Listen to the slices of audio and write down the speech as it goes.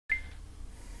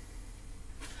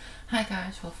Hi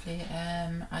guys, hopefully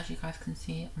as you guys can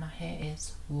see my hair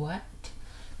is wet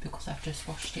because I've just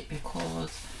washed it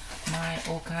because my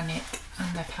organic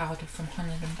amla powder from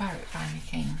Holland & Barrett finally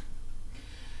came.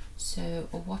 So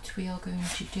what we are going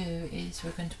to do is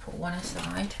we're going to put one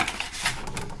aside,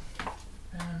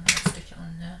 stick it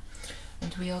on there,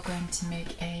 and we are going to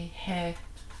make a hair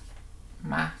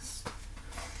mask.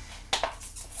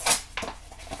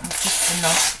 It's just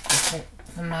enough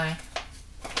for my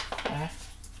hair.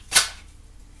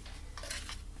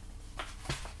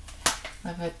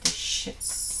 I've heard this shit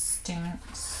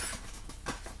stinks.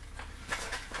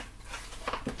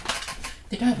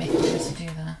 They don't make it easy,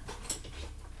 do they?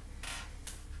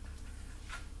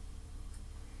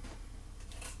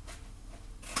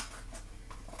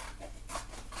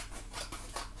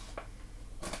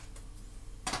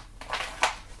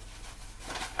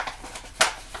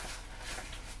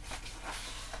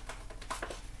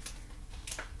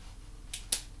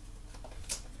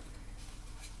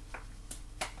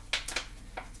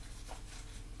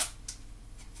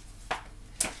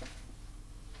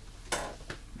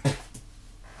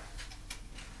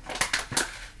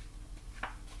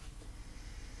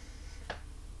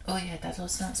 Oh yeah, that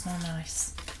does smell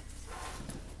nice.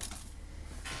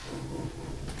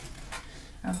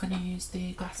 I'm going to use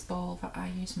the glass bowl that I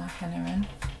use my henna in.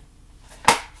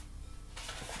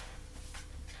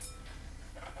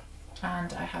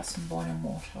 And I have some boiling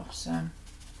water, so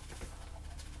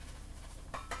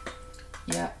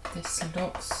yeah, this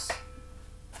looks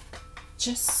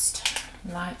just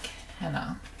like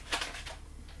henna.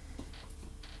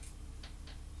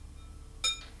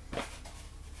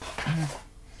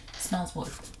 Smells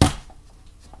much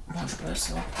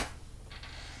worse.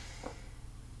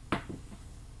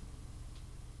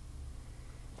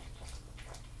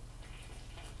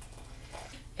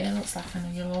 It looks like henna.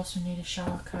 You'll also need a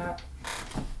shower cap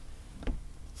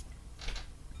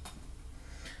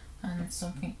and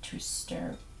something to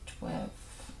stir it with.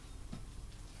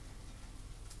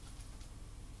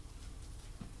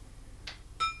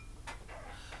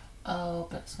 Oh,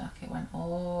 but snack, it went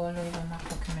all over my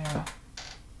fucking mirror.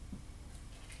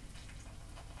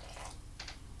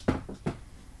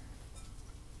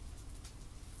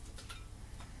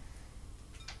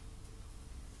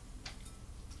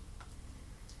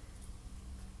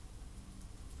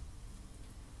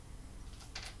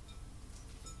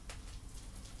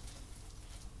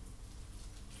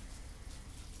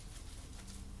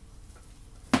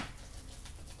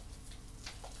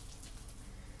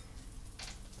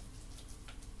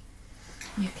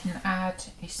 You can add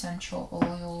essential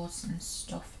oils and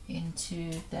stuff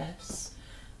into this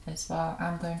as well.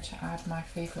 I'm going to add my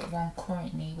favourite one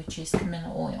currently, which is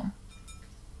camilla oil.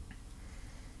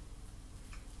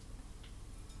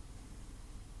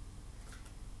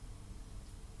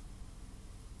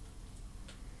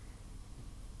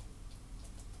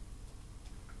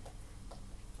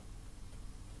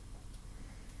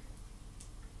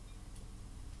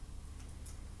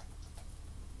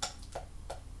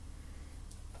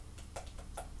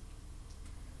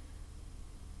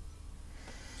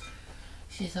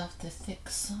 She's of the thick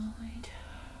side.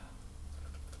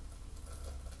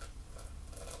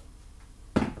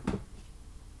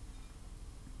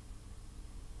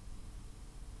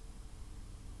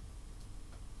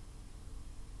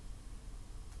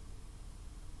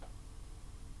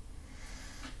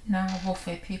 Now,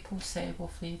 hopefully people say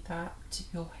hopefully that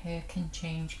your hair can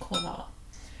change colour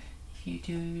if you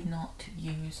do not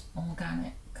use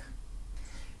organic.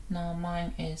 Now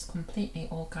mine is completely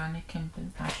organic and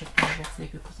I should know roughly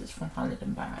because it's from Holland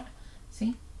 & Barrett.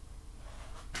 See?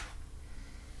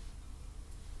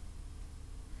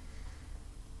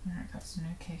 Alright, that's an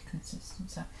okay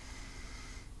consistency.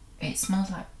 It smells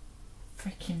like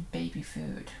freaking baby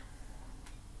food.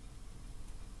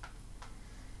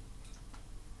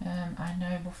 I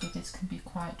know roughly this can be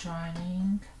quite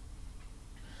drying.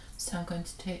 So I'm going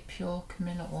to take pure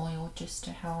camilla oil just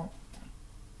to help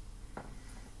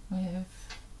with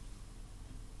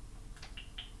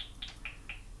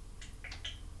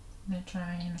the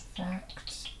drying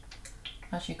effect.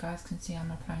 As you guys can see,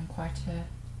 I'm applying quite a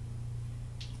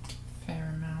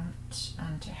fair amount,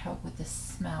 and to help with the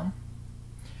smell,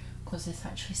 because this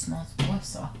actually smells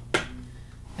worse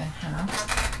than henna.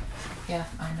 Yeah,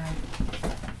 I know.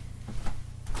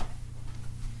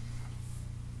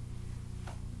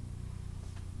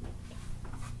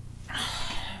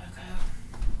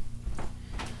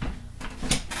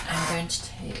 To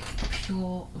take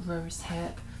pure rose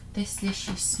hip. This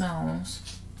literally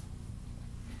smells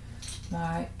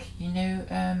like, you know,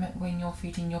 when you're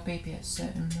feeding your baby at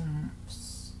certain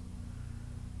months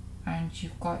and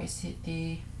you've got, is it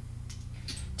the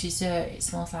dessert, it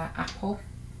smells like apple.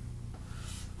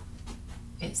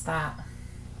 It's that.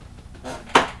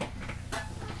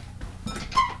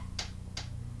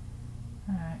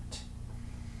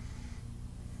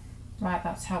 Right,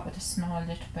 that's helped with the smell a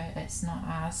little bit. It's not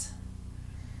as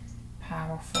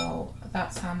powerful.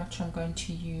 That's how much I'm going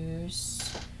to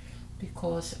use,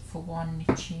 because for one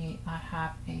niche I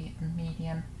have a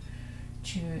medium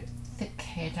to thick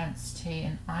hair density,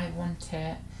 and I want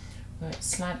it where it's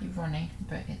slightly runny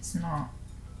but it's not.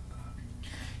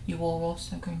 You are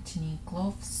also going to need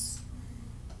gloves.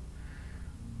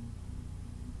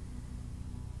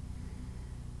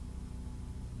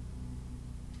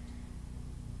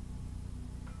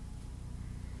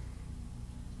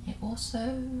 It also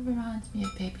reminds me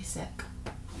of baby sick.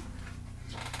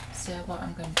 So what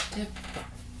I'm going to do,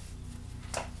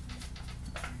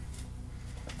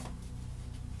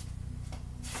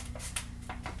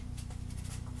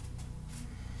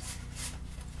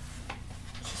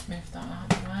 just move that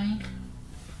out of the way.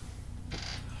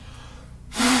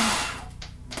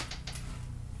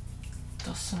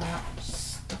 Dust some of that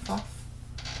stuff off.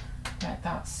 Let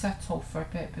that settle for a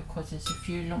bit, because there's a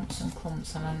few lumps and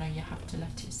clumps and I know you have to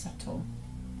let it settle.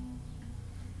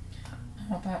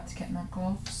 I'm about to get my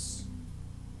gloves.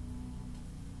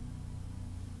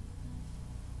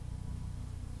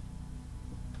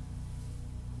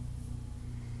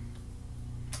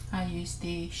 I use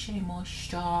the Shea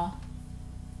Moisture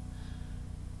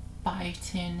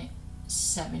Biotin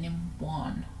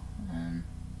 7-in-1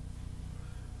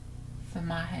 for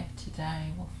my hair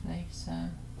today, roughly. So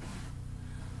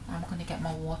I'm going to get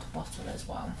my water bottle as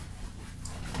well.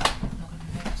 I'm going to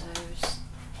move those.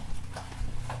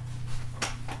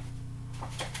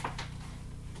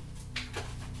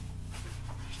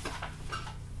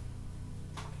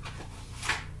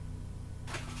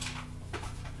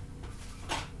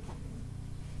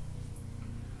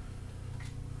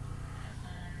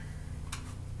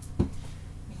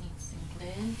 We need some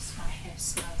gloves. My hair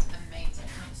smells amazing.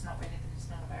 It's not really going to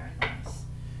smell very nice.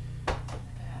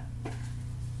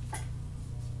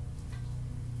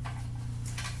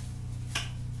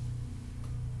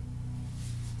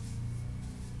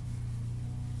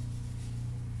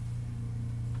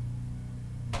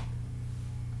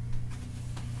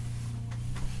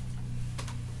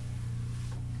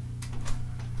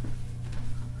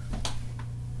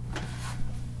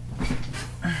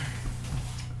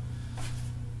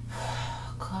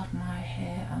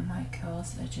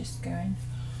 They're just going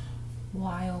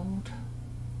wild.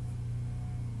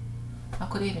 I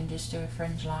could even just do a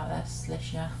fringe like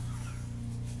this year.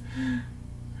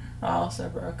 I also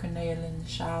broke a nail in the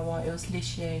shower. It was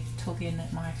this year tugging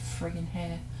at my friggin'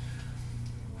 hair,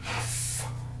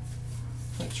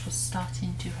 which was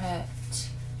starting to hurt.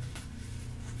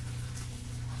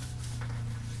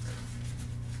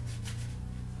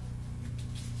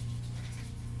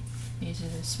 These are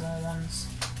the small ones.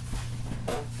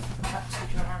 Back to the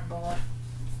drawing board.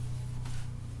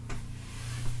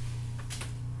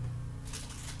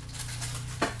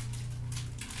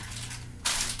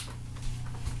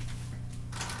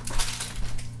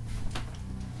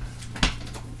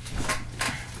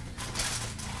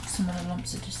 Some of the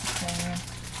lumps are disappearing.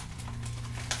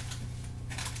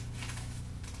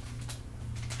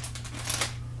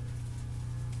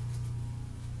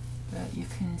 But you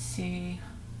can see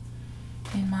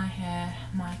in my hair,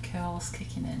 my curls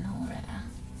kicking in already.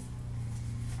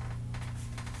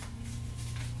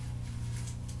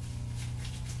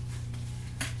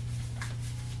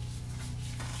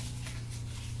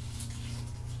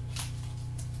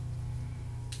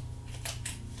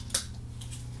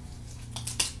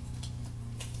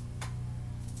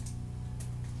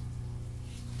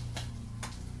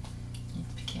 Need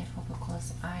to be careful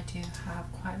because I do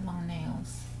have quite long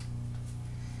nails.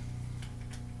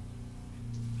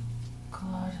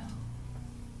 God.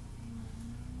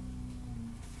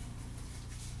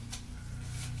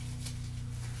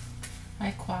 I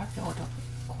had quite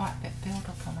a bit build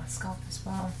up on my scalp as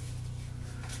well.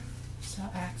 So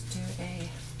I had to do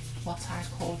what I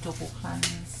call double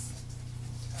cleanse.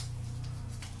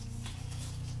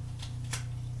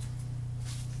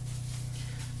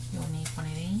 You'll need one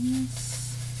of these,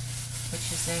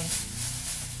 which is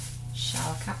a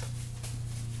shower cap,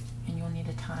 and you'll need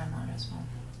a timer as well.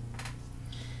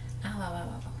 Ow, ow, ow,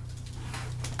 ow.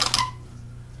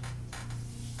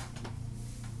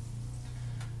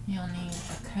 You'll need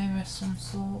a comb of some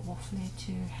sort, roughly,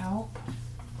 to help,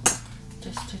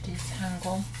 just to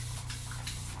detangle.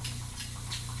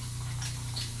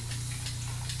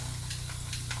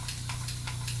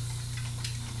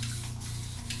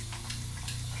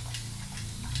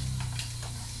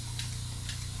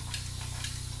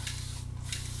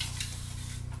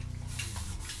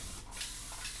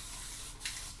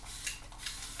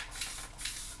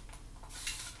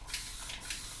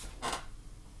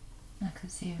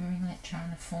 trying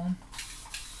to form.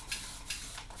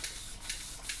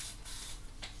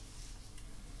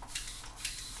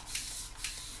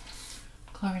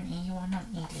 Currently you are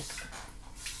not needed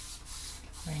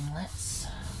ringlets.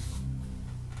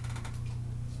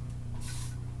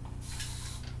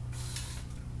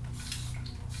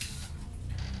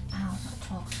 Ow, my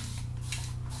dog.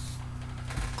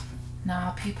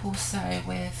 Now people say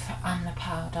with amla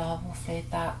powder, roughly,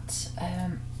 that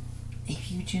if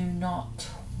you do not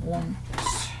want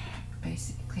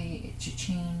basically it to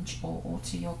change or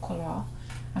alter your colour,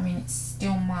 I mean it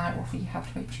still might, roughly you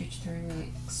have to wait 2 to 3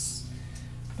 weeks,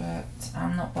 but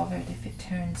I'm not bothered if it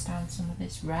turns down some of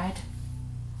this red.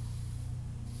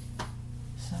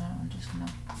 So I'm just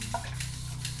gonna,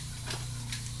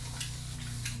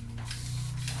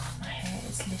 my hair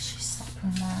is literally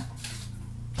sopping wet.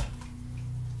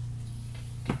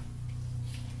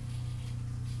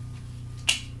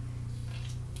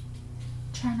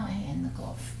 Try not hitting the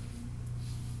glove.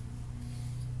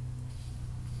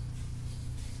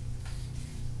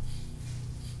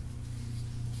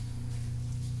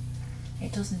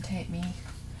 It doesn't take me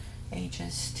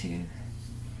ages to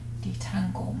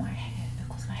detangle my hair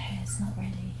because my hair is not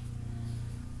really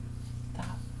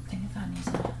that thing. That needs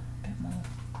a bit more.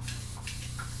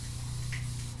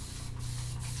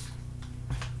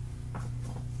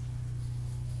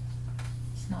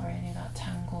 It's not really that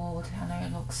tangled. I know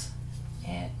it looks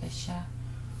hairish,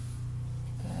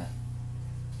 but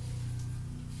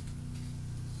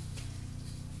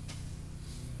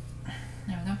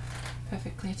there we go.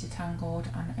 Perfectly detangled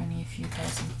and only a few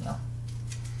hairs in here.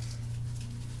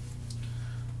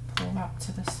 Pull that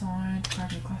to the side,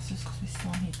 grab your glasses because we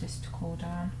still need this to cool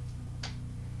down.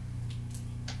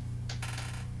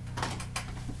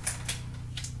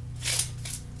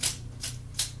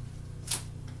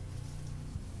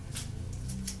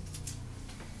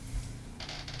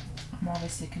 I'm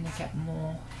obviously going to get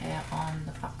more hair on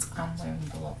the fact I'm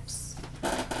wearing gloves.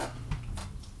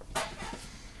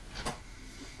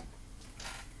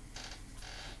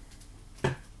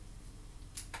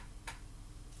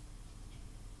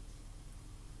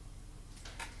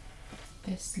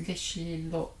 This literally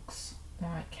looks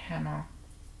like henna.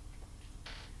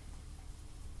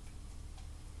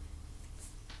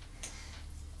 It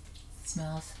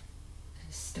smells,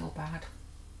 it's still bad.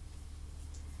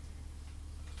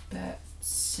 But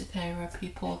so there are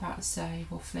people that say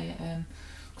roughly,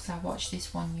 because I watched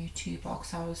this one YouTuber,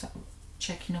 because I was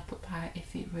checking up about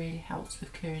if it really helps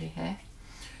with curly hair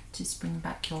to bring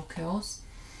back your curls,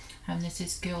 and there's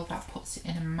this girl that puts it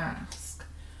in a mask,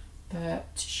 but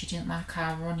she didn't like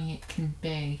how runny it can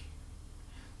be,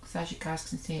 because as you guys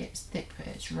can see it's thick but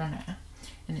it's runny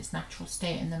in its natural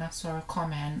state. And then I saw a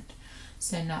comment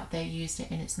saying that they used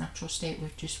it in its natural state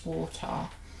with just water,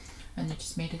 and they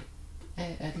just made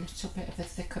a little bit of a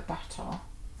thicker batter,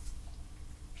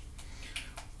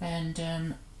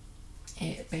 and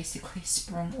it basically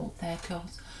sprung up their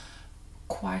curls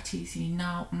quite easily.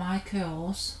 Now my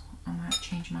curls, I might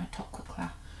change my top quickly,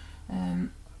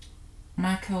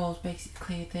 my curls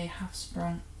basically they have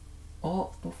sprung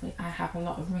up. I have a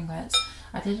lot of ringlets.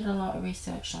 I did a lot of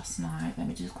research last night. Let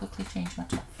me just quickly change my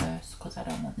top first because I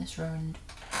don't want this ruined.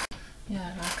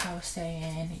 Yeah, like I was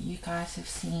saying, you guys have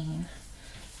seen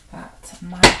that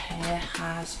my hair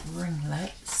has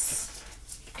ringlets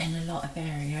in a lot of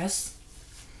areas,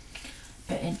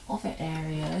 but in other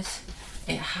areas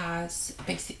it has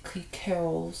basically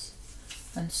curls,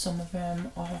 and some of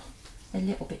them are a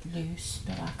little bit loose,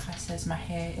 but like I says, my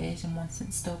hair is in one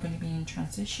sense still going to be in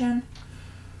transition.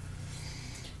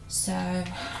 So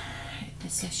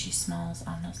this is, she smells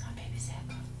and looks like baby's hair,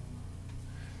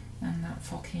 and that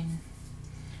fucking,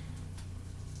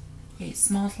 it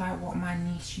smells like what my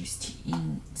niece used to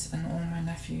eat and all my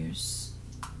nephews.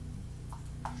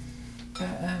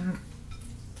 But I'm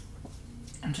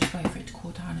just waiting for it to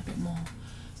cool down a bit more.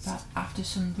 But after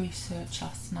some research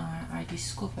last night, I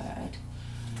discovered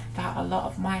that a lot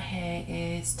of my hair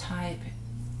is type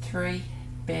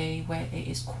 3B, where it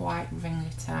is quite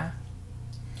ringlety,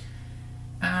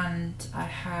 and I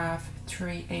have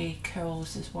 3A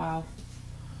curls as well,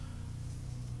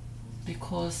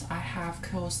 because I have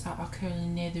curls that are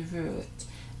curling near the root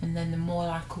and then they're more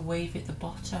like a wave at the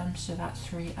bottom, so that's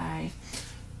 3A.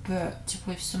 But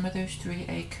with some of those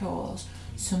 3A curls,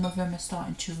 some of them are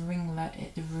starting to ringlet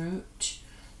at the root,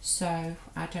 so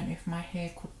I don't know if my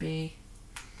hair could be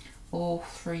all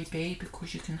 3B,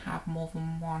 because you can have more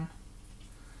than one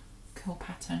curl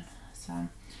pattern. So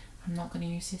I'm not going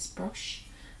to use this brush,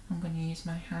 I'm going to use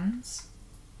my hands.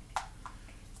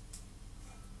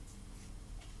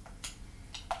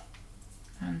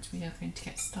 And we are going to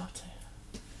get started.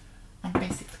 I'm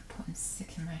basically putting I'm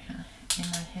sick in my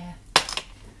hair.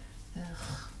 Ugh.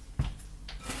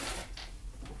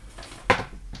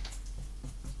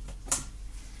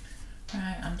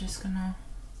 Right, I'm just gonna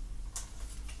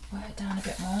wet it down a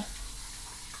bit more.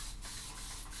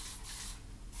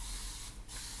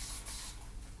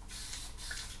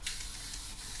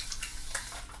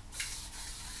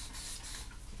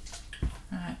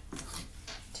 Right,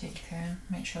 take your comb,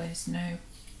 make sure there's no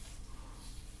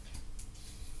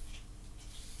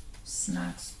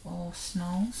snags or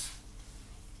snarls.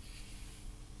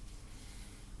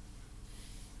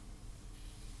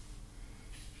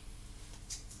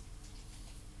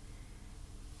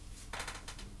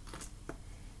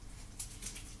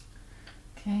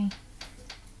 Okay,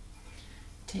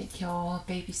 take your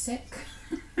baby stick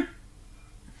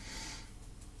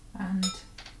and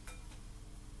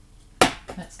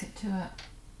let's get to it.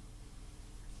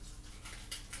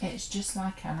 It's just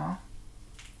like henna.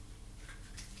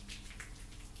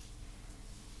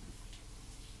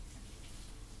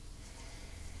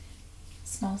 It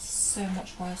smells so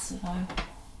much worse though.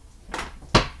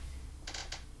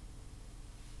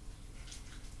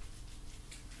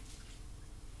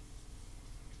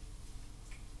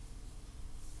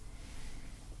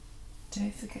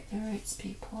 Don't forget the roots,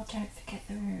 people, don't forget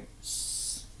the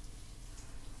roots.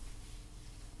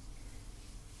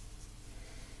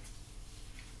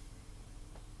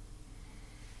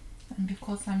 And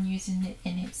because I'm using it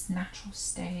in its natural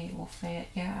state,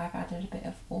 yeah, I've added a bit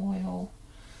of oil,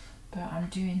 but I'm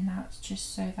doing that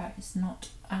just so that it's not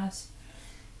as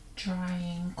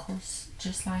drying, because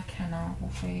just like henna,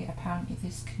 apparently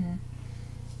this can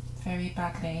very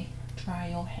badly dry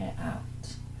your hair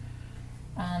out.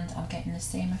 And I'm getting the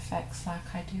same effects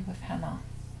like I do with henna.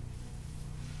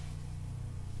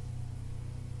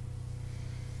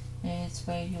 Is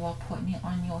where you are putting it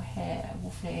on your hair,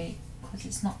 because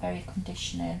it's not very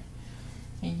conditioning.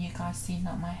 And you guys seen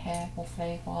that my hair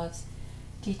was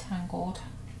detangled.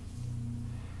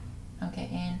 I'm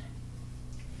getting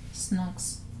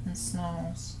snugs and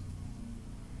snarls.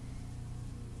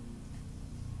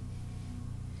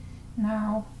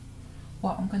 Now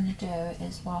what I'm going to do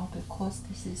is, well, because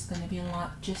this is going to be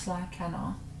just like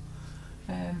henna,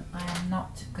 I am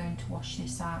not going to wash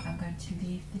this out. I'm going to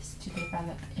leave this to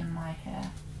develop in my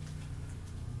hair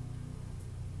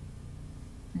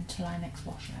until I next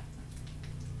wash it.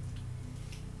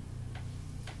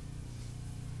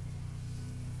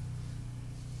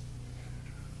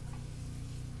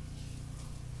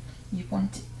 You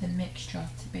want the mixture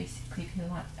to basically be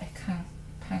like a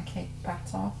pancake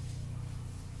batter,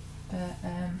 but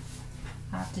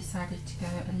I've decided to go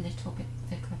a little bit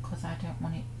thicker because I don't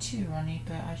want it too runny,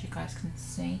 but as you guys can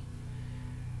see,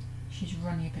 she's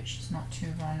runny but she's not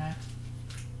too runny.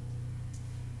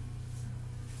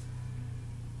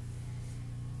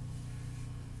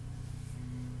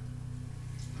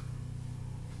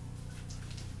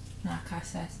 Like I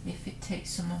said, if it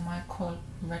takes some of my colour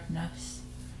redness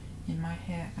in my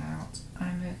hair out,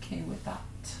 I'm okay with that,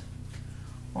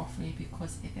 roughly,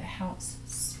 because if it helps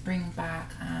spring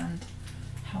back and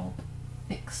help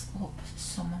fix up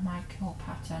some of my curl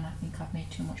pattern, I think I've made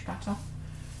too much batter.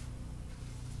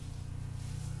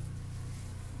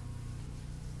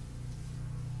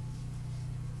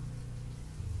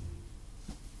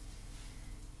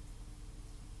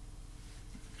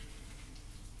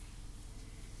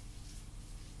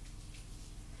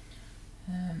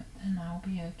 And I'll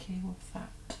be okay with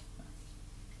that.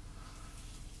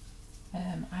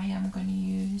 I am going to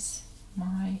use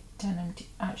my denim,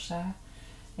 actually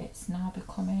it's now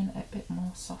becoming a bit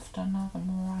more softer now the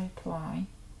more I apply,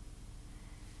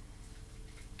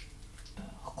 but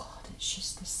oh god, it's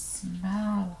just the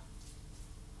smell.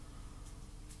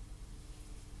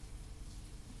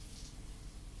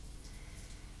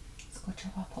 It's a good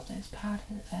job I put those powders,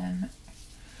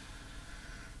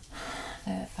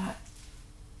 that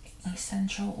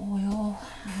essential oil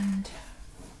and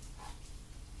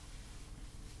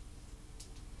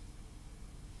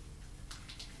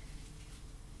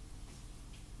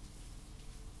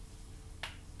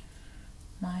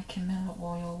my Camilla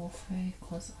oil free,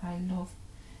 because I love,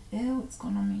 ew, it's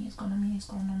gone on me, it's gone on me, it's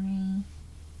gone on me.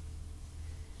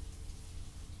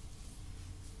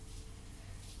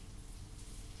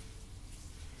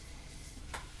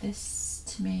 This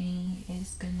to me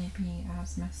is going to be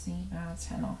as messy as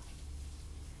henna.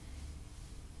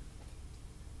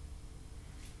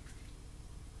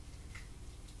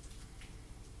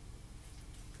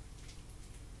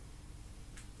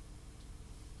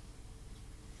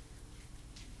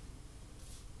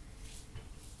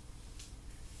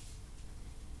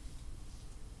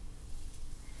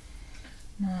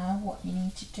 Now what you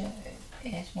need to do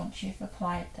is once you've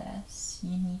applied this,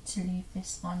 you need to leave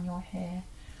this on your hair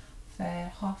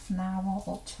for half an hour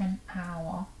up to an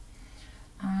hour.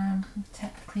 I'm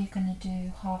technically going to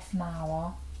do half an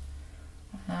hour,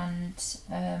 and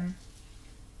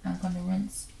I'm going to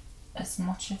rinse as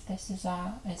much of this as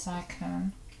I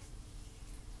can.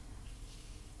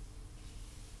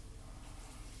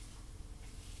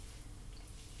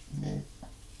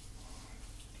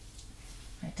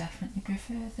 I definitely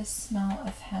prefer the smell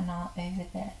of henna over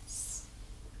this.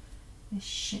 This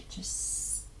shit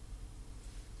just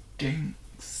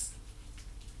stinks.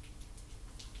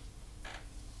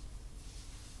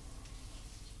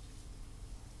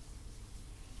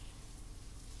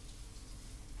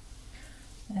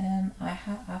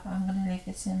 I'm going to leave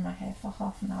this in my hair for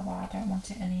half an hour. I don't want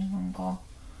it any longer,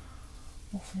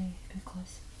 hopefully,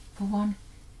 because for one,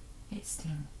 it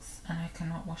stinks and I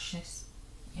cannot wash this.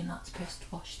 You're not supposed to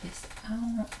wash this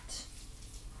out.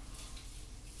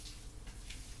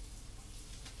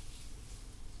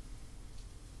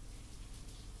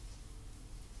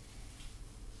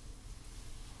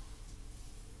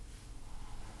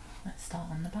 Let's start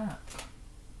on the back.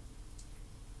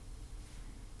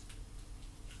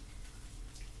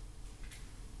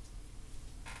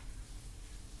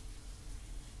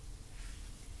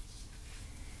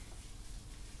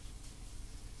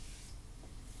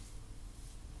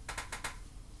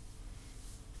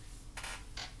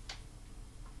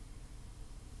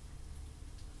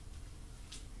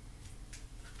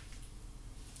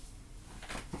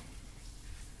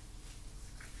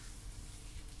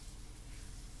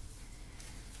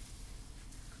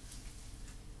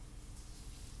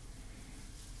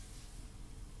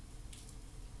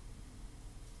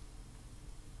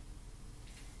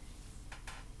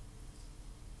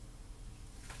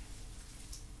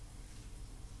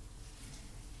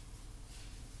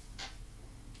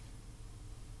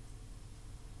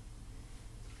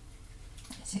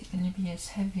 Is it going to be as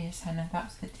heavy as henna?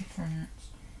 That's the difference.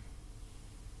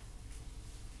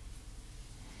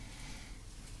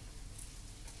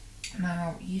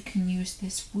 Now you can use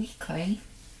this weekly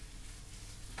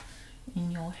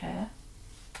in your hair,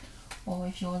 or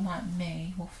if you're like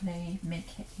me, hopefully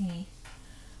make it a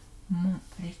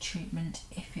monthly treatment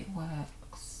if it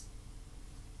works.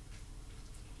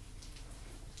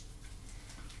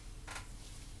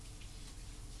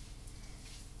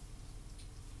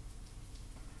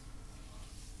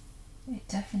 It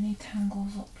definitely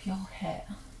tangles up your hair.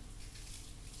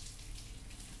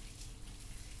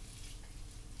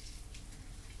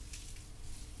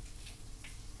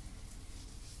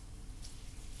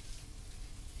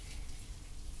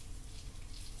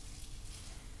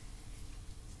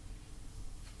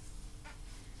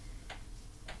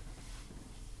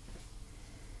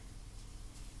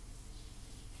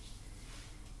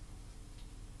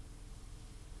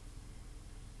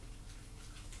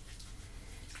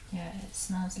 Yeah, it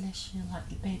smells literally like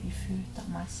the baby food that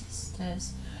my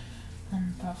sisters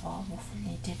and brother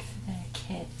hopefully did for their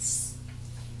kids.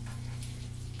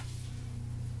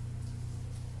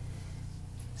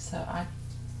 So I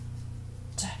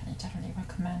definitely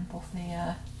recommend hopefully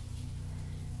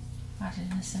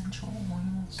adding essential oil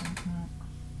or something.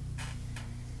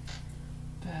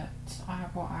 But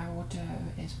what I will do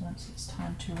is once it's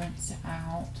time to rinse it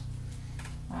out,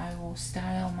 I will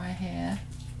style my hair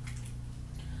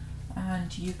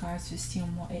and you guys have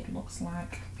seen what it looks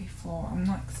like before. I'm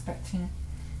not expecting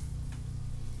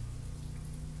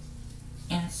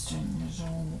instant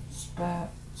results, but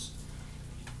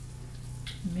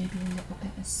maybe a little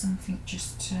bit of something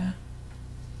just to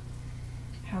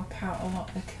help out a lot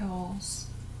of the curls.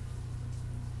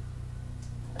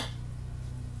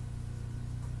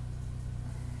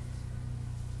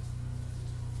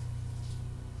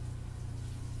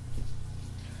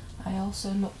 I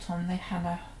also looked on the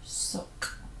Henna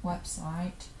Suck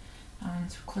website,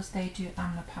 and because they do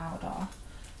amla powder,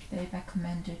 they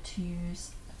recommended to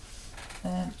use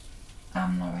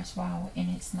amla as well in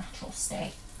its natural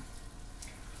state.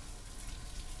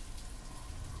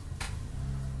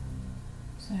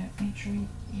 So make sure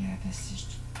this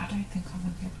is, I don't think I'm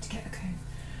going to be able to get a comb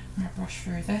and a brush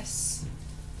through this,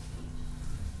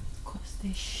 because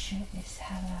this shit is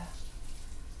hella,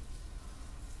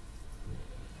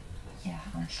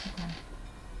 I'm struggling.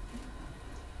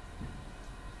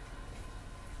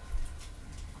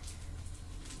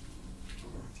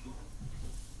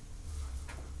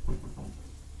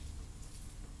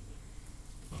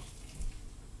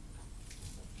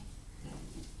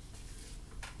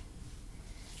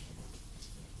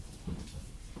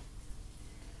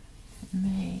 For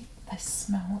me, the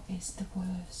smell is the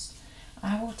worst.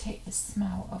 I will take the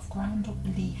smell of ground up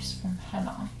leaves from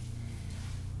henna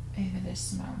over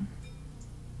this now.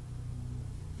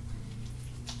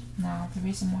 Now the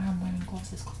reason why I'm wearing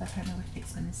gloves is because I don't know if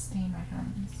it's going to stain my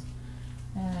hands,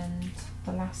 and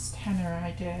the last henna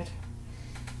I did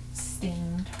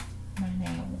stained my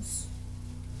nails.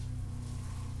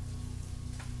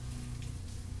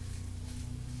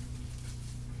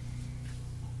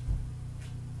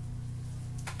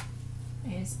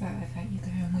 It is better that you go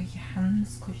in with your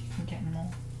hands because you can get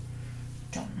more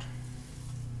done.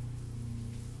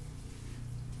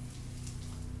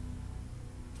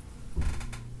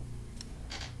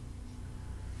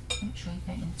 Make sure you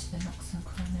get into the nooks and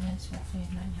corners, roughly,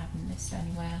 and that you haven't missed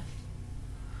anywhere.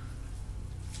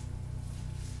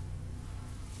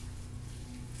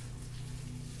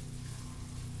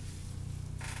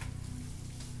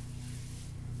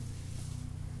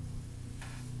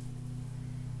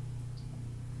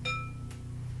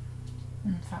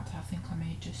 In fact, I think I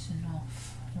made just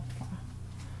enough of that,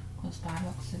 because by the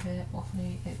looks of it,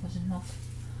 roughly, it was enough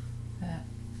for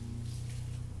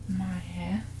my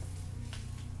hair.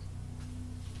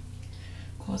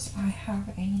 Because I have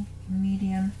a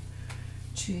medium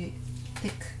to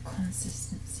thick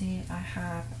consistency, I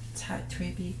have type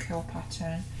 3B curl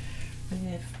pattern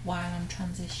with, while I'm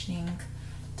transitioning,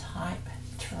 type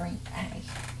 3A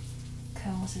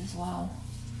curls as well.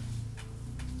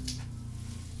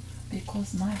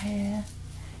 Because my hair,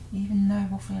 even though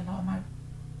roughly a lot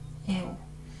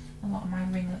of my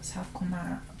ringlets have come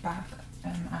back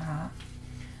out,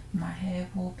 my hair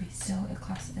will be still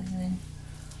classed as in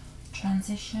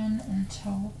transition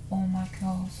until all my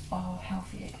curls are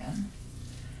healthy again.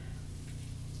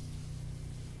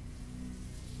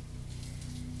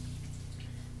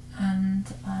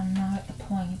 And I'm now at the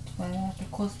point where,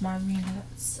 because my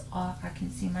ringlets are, I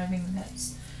can see my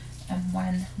ringlets, and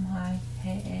when my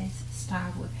hair is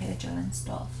styled with hair gel and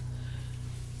stuff,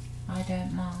 I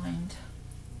don't mind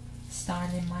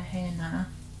styling my hair now.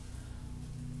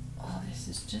 Oh, this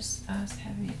is just as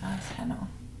heavy as henna.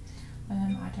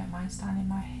 I don't mind styling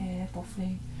my hair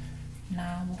roughly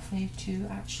now, roughly, to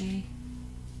actually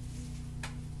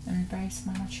embrace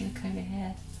my naturally curly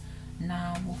hair.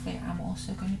 Now roughly I'm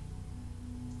also going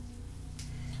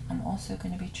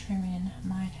to be trimming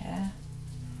my hair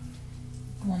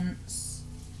once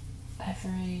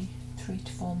every 3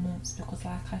 to 4 months, because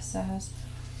like I said,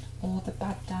 all the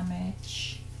bad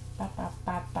damage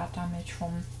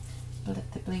from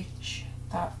the bleach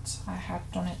that I had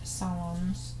done at the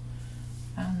salons,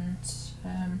 and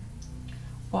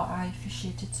what I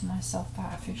officially did to myself,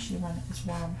 that I officially went as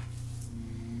well.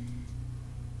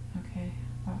 Okay,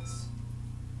 that's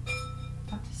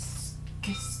that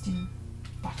disgusting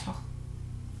butter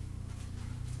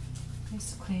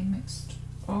basically mixed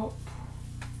up.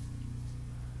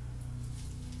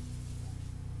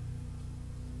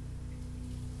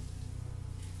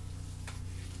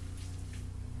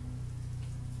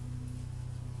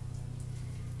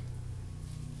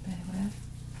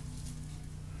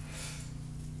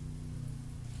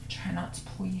 Try not to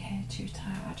pull your hair too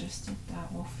tight. I just did that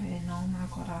roughly, and oh my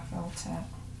god, I felt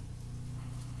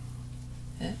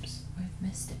it. Oops, we've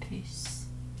missed a piece.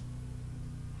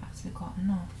 Has we got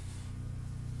enough?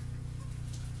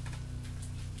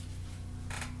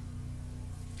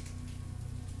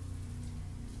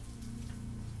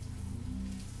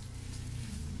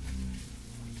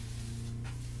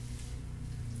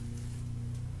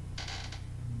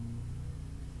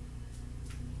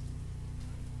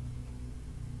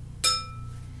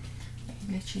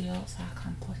 Literally looks like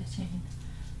I'm putting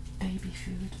baby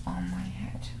food on my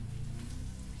head.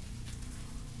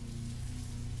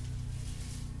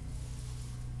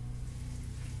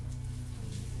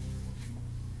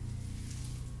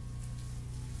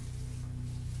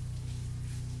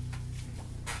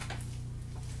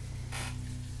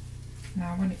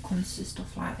 Now when it comes to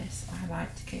stuff like this, I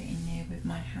like to get in there with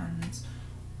my hands,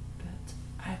 but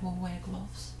I will wear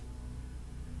gloves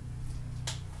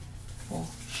for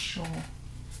sure.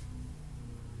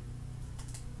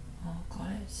 Oh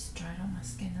god, it's dried on my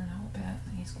skin a little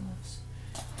bit, these gloves.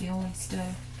 They always do.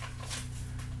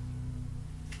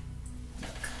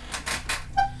 Look,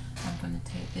 I'm going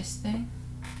to take this thing,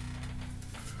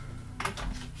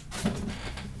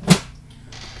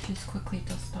 just quickly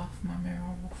dust off my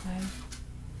mirror roughly,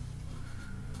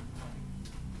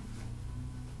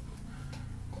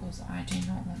 because I do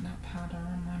not want that powder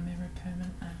on my mirror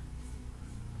permanently.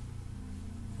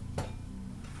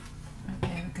 Right,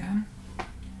 there we go.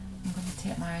 I'm going to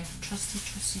take my trusty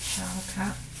shower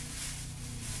cap,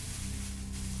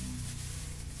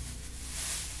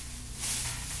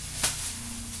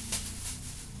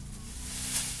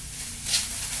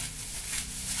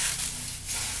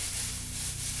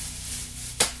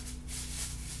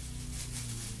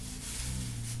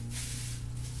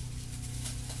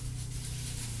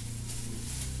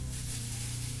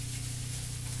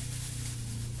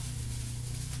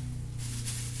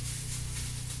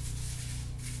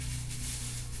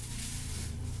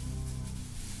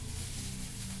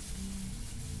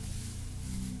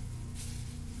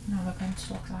 we're going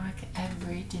to look like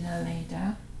every dinner lady.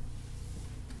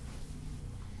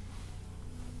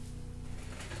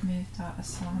 Move that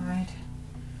aside.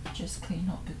 Just clean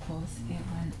up because it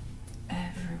went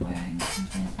everywhere,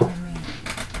 including on me.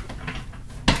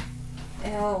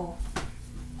 Ew.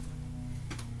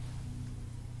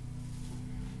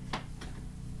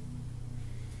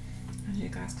 As you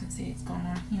guys can see, it's gone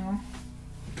on here.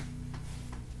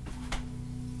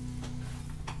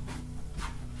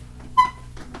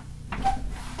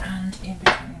 And in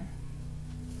between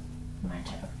my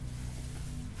toe.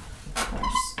 Of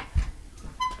course.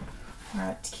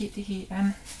 Alright, to keep the heat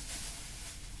in.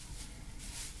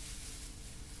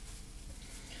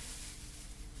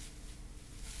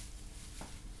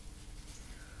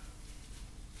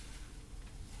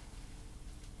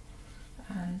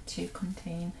 And to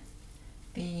contain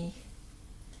the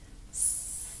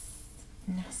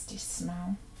nasty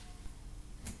smell.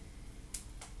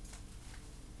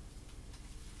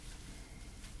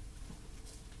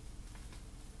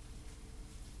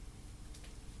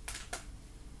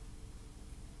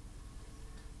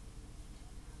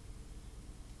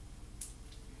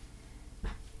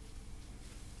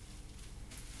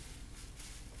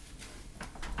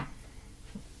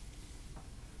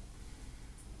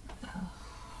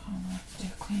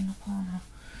 Clean up on her.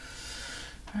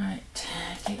 Right,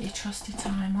 get your trusty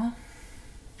timer.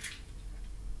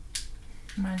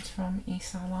 Mine's from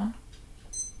eSalon.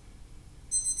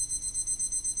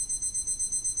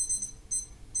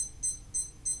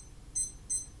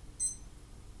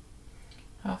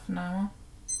 Half an hour.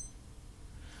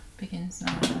 Begins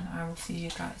now, and I will see you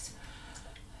guys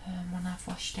when I've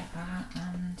washed it out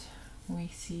and we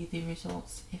see the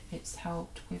results if it's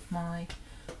helped with my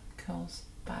curls.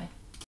 Bye.